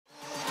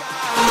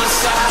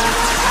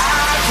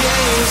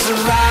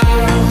mess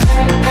around.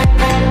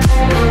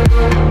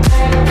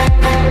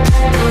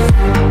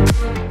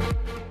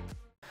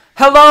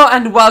 Hello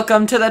and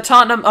welcome to the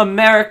Tottenham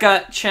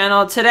America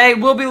channel. Today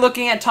we'll be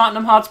looking at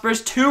Tottenham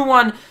Hotspur's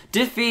 2-1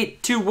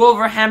 defeat to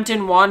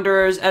Wolverhampton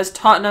Wanderers as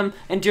Tottenham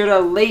endured a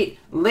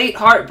late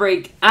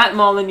heartbreak at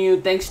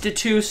Molineux thanks to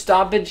 2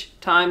 stoppage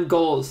time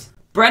goals.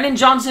 Brennan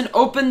Johnson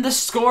opened the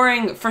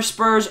scoring for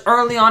Spurs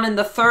early on in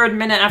the 3rd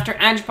minute after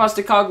Ange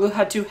Postecoglou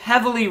had to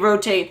heavily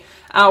rotate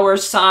our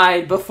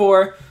side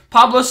before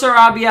Pablo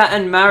Sarabia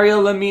and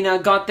Mario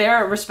Lemina got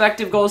their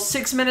respective goals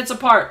 6 minutes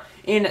apart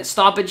in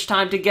stoppage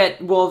time to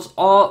get Wolves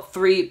all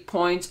 3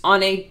 points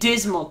on a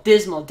dismal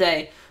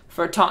day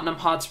for Tottenham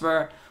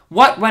Hotspur.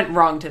 What went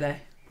wrong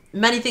today?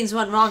 Many things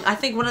went wrong. I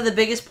think one of the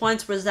biggest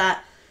points was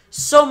that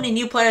so many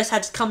new players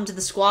had to come to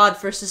the squad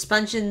for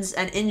suspensions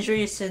and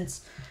injuries,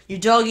 since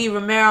Udogie,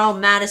 Romero,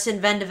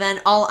 Madison, Van de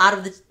Ven all out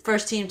of the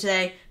first team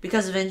today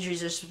because of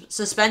injuries or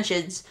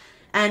suspensions.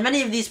 And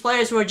many of these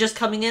players who are just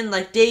coming in,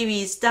 like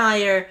Davies,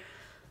 Dyer,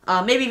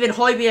 maybe even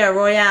Højbjerg,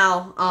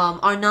 Royale,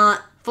 are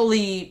not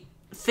fully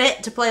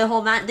fit to play a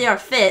whole match. They are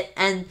fit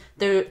and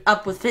they're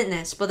up with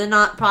fitness, but they're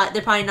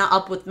probably not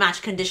up with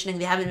match conditioning.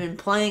 They haven't been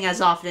playing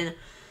as often.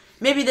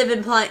 Maybe they've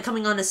been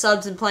coming on as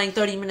subs and playing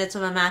 30 minutes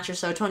of a match or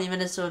so, 20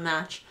 minutes of a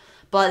match,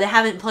 but they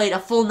haven't played a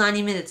full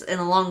 90 minutes in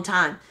a long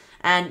time.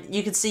 And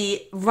you can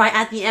see right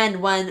at the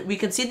end when we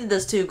conceded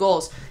those 2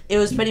 goals, it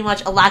was pretty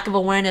much a lack of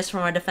awareness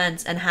from our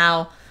defense and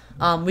how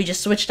we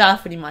just switched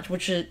off pretty much,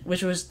 which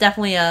was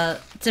definitely a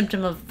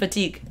symptom of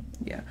fatigue.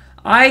 Yeah.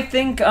 I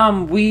think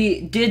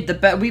we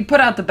put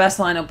out the best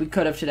lineup we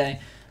could have today.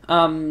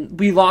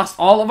 We lost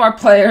all of our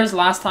players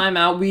last time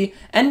out. We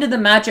ended the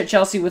match at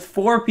Chelsea with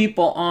 4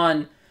 people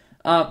on.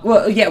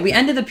 We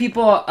ended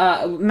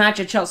the match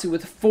at Chelsea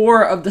with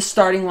 4 of the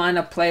starting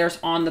lineup players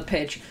on the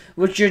pitch,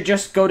 which should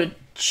just go to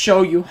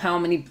show you how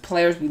many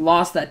players we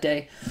lost that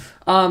day.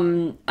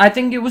 I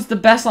think it was the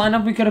best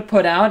lineup we could have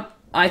put out.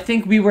 I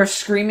think we were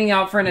screaming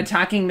out for an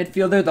attacking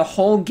midfielder the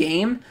whole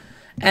game.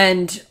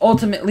 And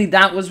ultimately,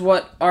 that was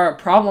what our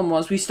problem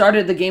was. We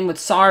started the game with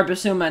Sarr,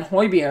 Bissouma, and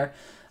Højbjerg.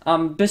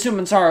 Bissouma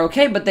and Sarr are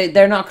okay, but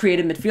they're not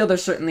creative midfielders,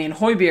 certainly. And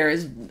Højbjerg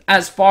is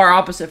as far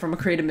opposite from a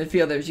creative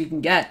midfielder as you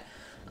can get.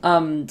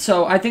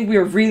 So I think we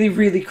were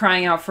really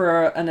crying out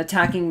for an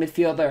attacking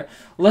midfielder.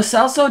 Lo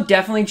Celso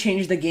definitely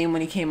changed the game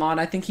when he came on.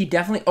 I think he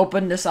definitely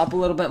opened us up a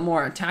little bit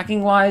more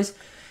attacking-wise.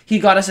 He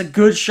got us a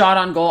good shot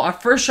on goal. Our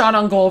first shot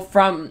on goal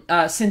from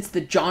since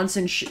the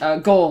Johnson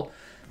goal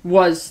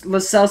was Lo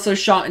Celso's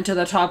shot into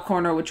the top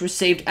corner, which was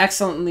saved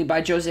excellently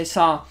by Jose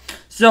Sa.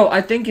 So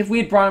I think if we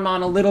had brought him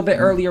on a little bit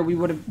earlier, we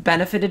would have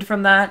benefited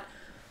from that.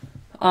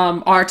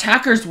 Our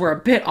attackers were a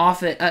bit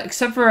off it,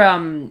 except for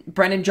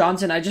Brennan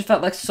Johnson. I just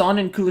felt like Son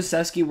and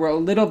Kulusevski were a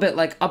little bit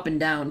like up and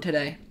down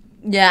today.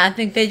 Yeah, I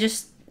think they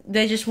just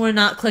were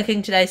not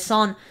clicking today.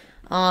 Son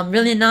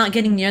really not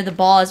getting near the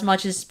ball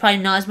probably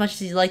not as much as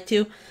he'd like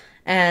to.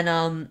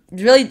 And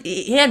really,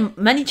 he had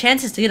many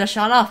chances to get a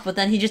shot off, but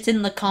then he just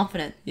didn't look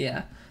confident.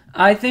 Yeah.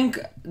 I think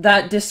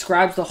that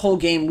describes the whole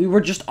game. We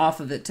were just off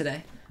of it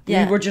today.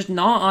 Yeah. We were just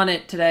not on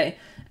it today.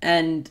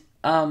 And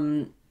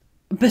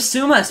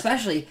Bissouma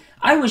especially,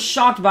 I was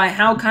shocked by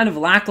how kind of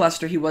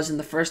lackluster he was in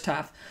the first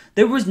half.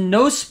 There was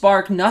no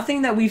spark,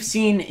 nothing that we've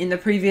seen in the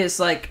previous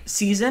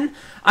season.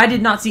 I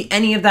did not see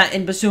any of that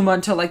in Bissouma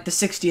until the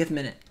 60th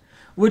minute,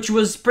 which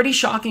was pretty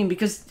shocking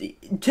because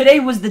today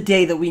was the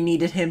day that we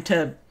needed him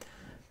to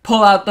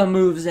pull out the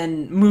moves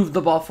and move the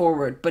ball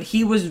forward. But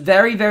he was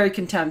very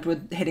content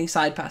with hitting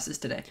side passes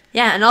today.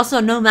 Yeah, and also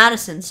no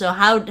Madison, so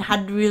how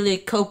did we really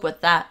cope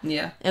with that?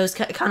 Yeah. It was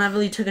kind of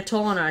really took a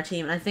toll on our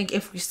team. And I think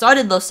if we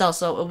started Lo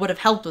Celso, it would have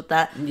helped with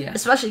that. Yeah.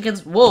 Especially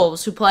against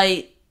Wolves, who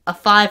play a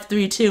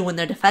 5-3-2 when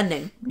they're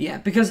defending. Yeah,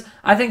 because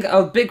I think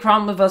a big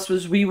problem with us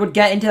was we would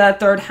get into that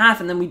third half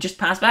and then we just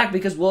pass back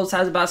because Wolves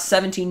has about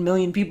 17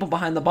 million people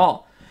behind the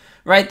ball.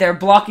 Right? They're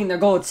blocking their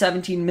goal with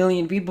 17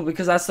 million people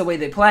because that's the way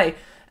they play.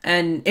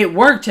 And it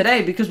worked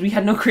today because we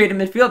had no creative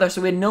midfielder,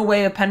 so we had no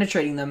way of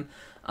penetrating them,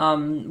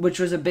 which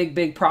was a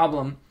big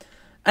problem.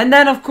 And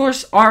then, of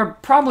course,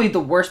 probably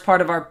the worst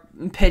part of our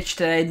pitch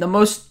today, the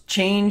most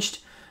changed,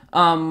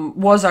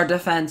 was our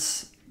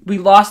defense. We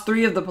lost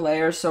 3 of the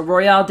players, so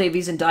Royale,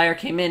 Davies, and Dyer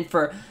came in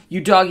for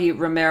Udogie,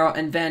 Romero,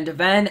 and Van de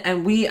Ven,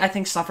 and we, I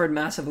think, suffered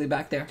massively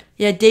back there.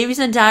 Yeah, Davies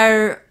and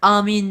Dyer,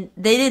 they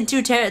didn't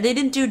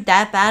do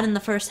that bad in the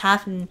first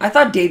half. And I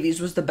thought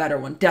Davies was the better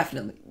one,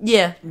 definitely.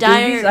 Yeah,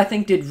 Dyer, Davies, I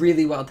think, did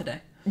really well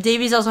today.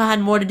 Davies also had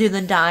more to do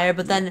than Dyer,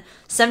 but then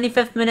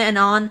 75th minute and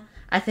on,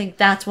 I think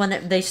that's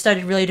when they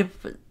started really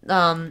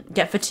to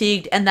get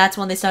fatigued, and that's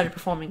when they started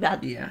performing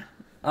badly. Yeah.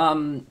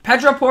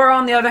 Pedro Porro,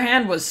 on the other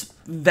hand, was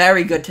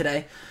very good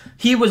today.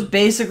 He was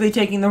basically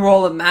taking the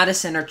role of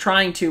Madison, or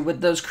trying to,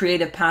 with those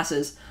creative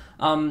passes.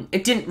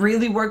 It didn't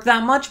really work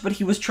that much, but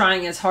he was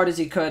trying as hard as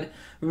he could.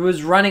 He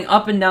was running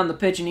up and down the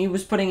pitch, and he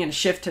was putting in a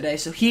shift today,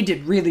 so he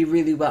did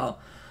really well.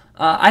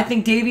 I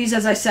think Davies,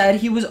 as I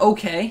said, he was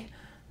okay.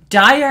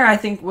 Dyer, I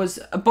think,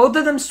 both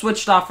of them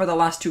switched off for the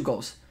last 2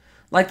 goals.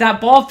 Like,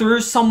 that ball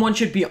through, someone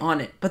should be on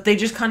it. But they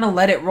just kind of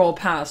let it roll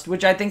past,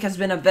 which I think has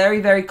been a very,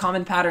 very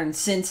common pattern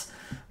since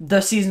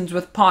the seasons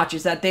with Poch,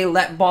 is that they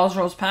let balls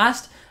roll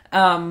past,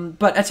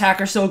 but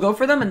attackers still go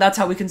for them, and that's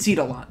how we concede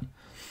a lot.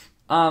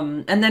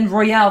 And then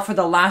Royale for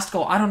the last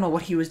goal, I don't know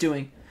what he was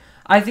doing.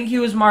 I think he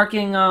was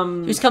marking...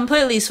 he was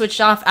completely switched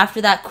off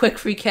after that quick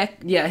free kick.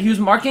 Yeah, he was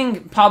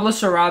marking Pablo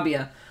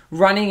Sarabia,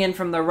 running in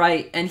from the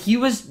right, and he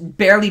was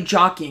barely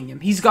jockeying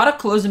him. He's got to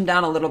close him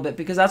down a little bit,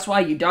 because that's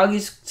why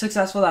Udogi's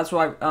successful, that's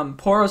why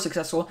Poro's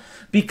successful,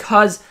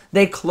 because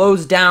they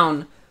close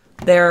down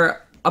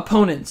their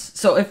opponents.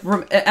 So if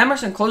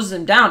Emerson closes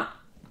him down,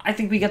 I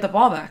think we get the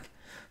ball back.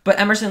 But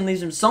Emerson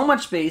leaves him so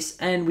much space,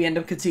 and we end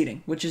up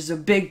conceding, which is a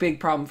big, big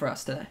problem for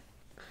us today.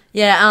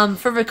 Yeah,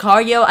 for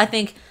Vicario, I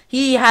think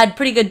he had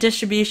pretty good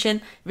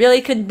distribution.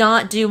 Really could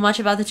not do much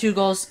about the 2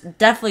 goals.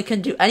 Definitely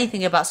couldn't do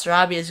anything about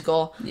Sarabia's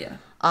goal. Yeah.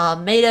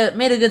 Made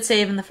a good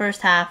save in the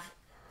first half,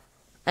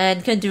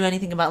 and couldn't do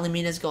anything about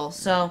Lemina's goal.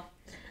 So,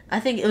 I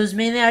think it was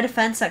mainly our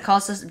defense and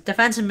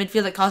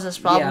midfield that caused us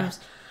problems.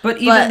 Yeah. But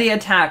even the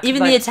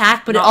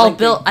attack, but it all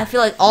built. I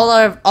feel like all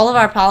of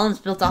our problems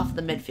built off of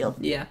the midfield.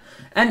 Yeah,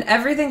 and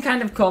everything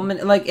kind of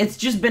culminated. Like, it's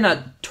just been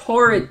a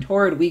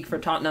torrid week for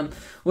Tottenham,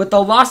 with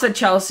the loss at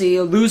Chelsea,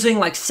 losing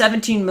like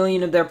 17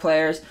 million of their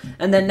players,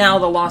 and then now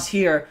the loss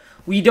here.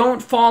 We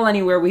don't fall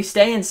anywhere. We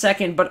stay in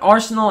second, but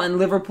Arsenal and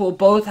Liverpool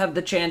both have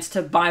the chance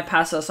to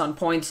bypass us on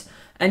points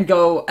and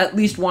go at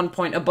least 1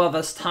 point above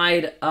us,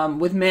 tied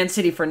with Man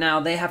City for now.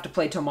 They have to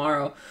play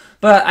tomorrow.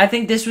 But I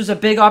think this was a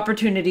big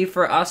opportunity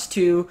for us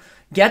to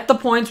get the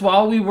points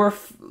while we were,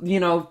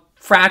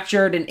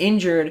 fractured and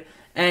injured,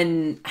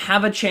 and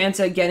have a chance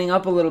at getting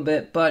up a little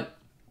bit, but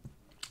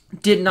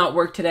did not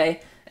work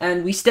today.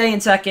 And we stay in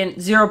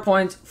second, 0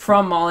 points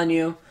from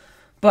Molineux.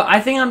 But I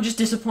think I'm just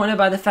disappointed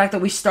by the fact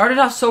that we started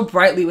off so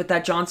brightly with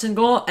that Johnson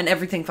goal, and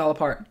everything fell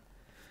apart.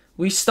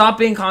 We stopped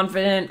being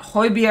confident.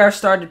 Højbjerg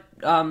started...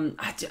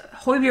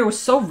 Højbjerg was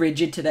so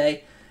rigid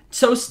today.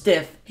 So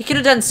stiff. He could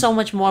have done so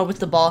much more with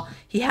the ball.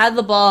 He had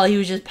the ball. He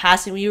was just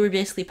passing. We were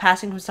basically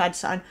passing from side to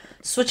side.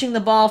 Switching the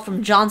ball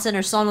from Johnson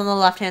or Son on the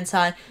left-hand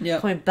side.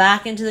 Yep. Going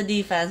back into the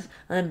defense.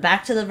 And then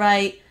back to the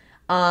right.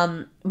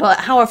 But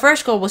how our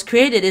first goal was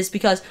created is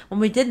because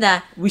when we did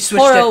that, we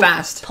switched it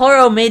fast.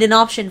 Poro made an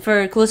option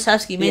for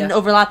Kulusevski, made an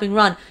overlapping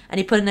run, and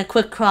he put in a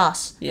quick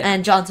cross,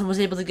 and Johnson was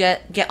able to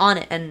get on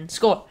it and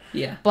score.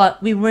 Yeah.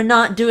 But we were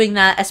not doing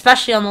that,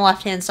 especially on the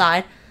left-hand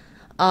side.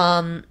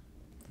 I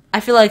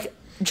feel like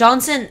we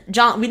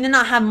did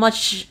not have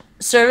much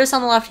service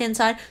on the left-hand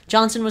side.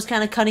 Johnson was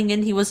kind of cutting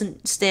in. He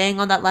wasn't staying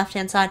on that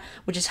left-hand side,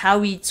 which is how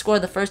we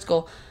scored the first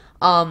goal.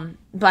 But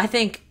I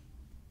think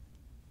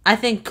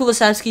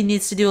Kulusevski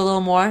needs to do a little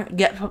more.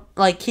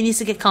 He needs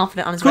to get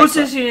confident on his right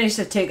foot. Kulusevski needs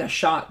to take a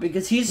shot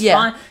because he's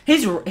fine.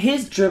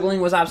 His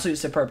dribbling was absolutely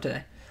superb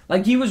today.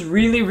 Like, he was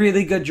really,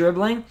 really good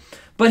dribbling,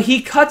 but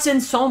he cuts in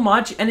so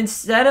much, and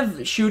instead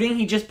of shooting,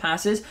 he just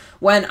passes.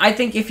 When I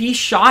think if he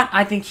shot,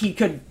 I think he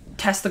could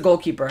test the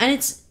goalkeeper. And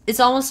it's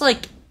almost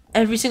like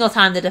every single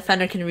time the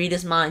defender can read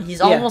his mind.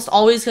 He's almost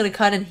always going to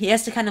cut, and he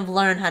has to kind of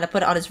learn how to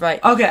put it on his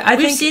right. Okay,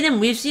 we've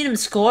seen him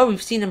score.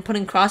 We've seen him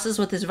putting crosses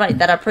with his right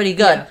that are pretty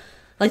good. Yeah.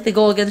 Like the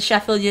goal against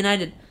Sheffield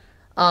United,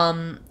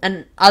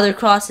 and other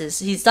crosses.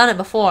 He's done it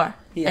before,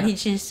 and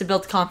he needs to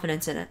build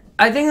confidence in it.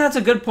 I think that's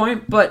a good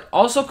point, but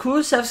also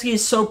Kulusevski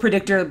is so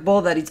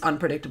predictable that he's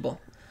unpredictable.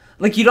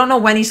 Like, you don't know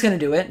when he's going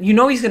to do it. You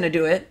know he's going to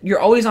do it. You're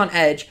always on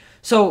edge.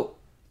 So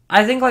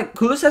I think, like,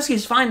 Kulusevski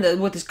is fine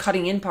with his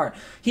cutting in part.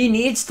 He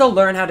needs to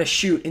learn how to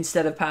shoot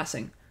instead of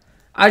passing.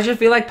 I just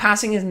feel like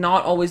passing is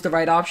not always the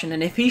right option,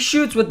 and if he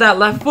shoots with that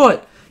left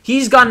foot,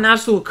 he's got an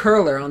absolute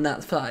curler on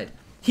that side.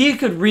 He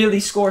could really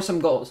score some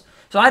goals.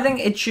 So I think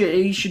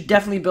he should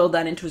definitely build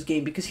that into his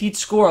game because he'd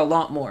score a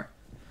lot more.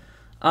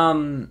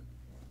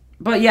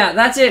 But yeah,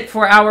 that's it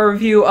for our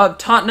review of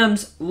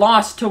Tottenham's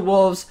loss to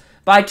Wolves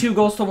by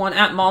 2-1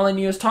 at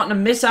Molineux.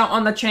 Tottenham miss out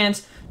on the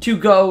chance to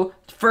go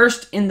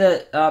first in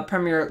the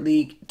Premier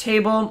League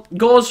table.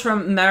 Goals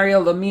from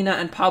Mario Lemina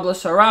and Pablo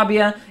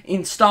Sarabia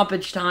in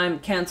stoppage time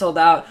cancelled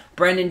out.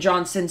 Brendan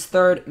Johnson's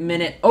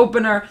 3rd-minute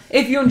opener.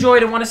 If you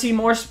enjoyed and want to see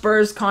more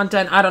Spurs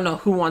content, I don't know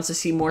who wants to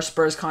see more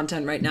Spurs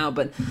content right now,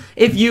 but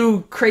if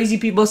you crazy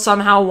people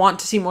somehow want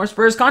to see more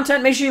Spurs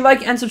content, make sure you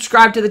like and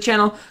subscribe to the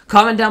channel.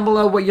 Comment down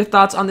below what your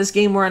thoughts on this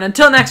game were, and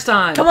until next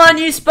time. Come on,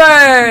 you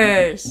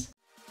Spurs!